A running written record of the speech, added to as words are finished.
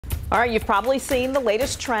All right, you've probably seen the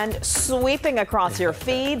latest trend sweeping across your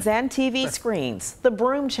feeds and TV screens, the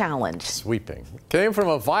broom challenge. Sweeping. Came from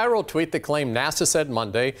a viral tweet that claimed NASA said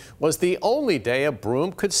Monday was the only day a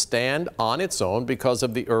broom could stand on its own because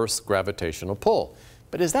of the Earth's gravitational pull.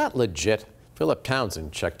 But is that legit? Philip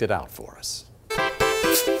Townsend checked it out for us.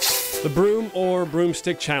 The broom or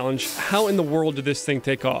broomstick challenge. How in the world did this thing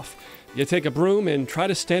take off? You take a broom and try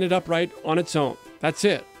to stand it upright on its own. That's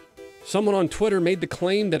it. Someone on Twitter made the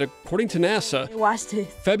claim that according to NASA,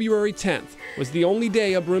 February 10th was the only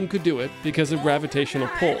day a broom could do it because of gravitational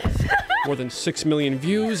pull. More than 6 million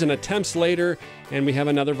views and attempts later, and we have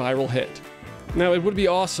another viral hit. Now, it would be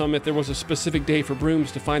awesome if there was a specific day for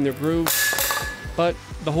brooms to find their groove, but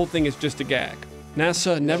the whole thing is just a gag.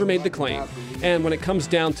 NASA never made the claim, and when it comes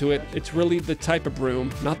down to it, it's really the type of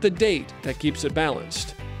broom, not the date, that keeps it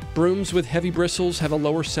balanced. Brooms with heavy bristles have a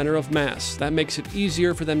lower center of mass. That makes it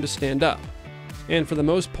easier for them to stand up. And for the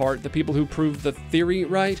most part, the people who proved the theory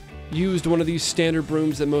right used one of these standard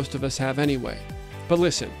brooms that most of us have anyway. But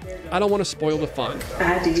listen, I don't want to spoil the fun.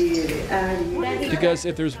 I did. Because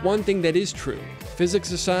if there's one thing that is true,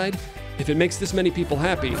 physics aside, if it makes this many people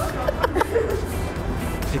happy,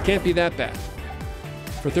 it can't be that bad.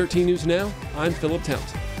 For 13 News Now, I'm Philip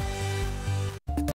Townsend.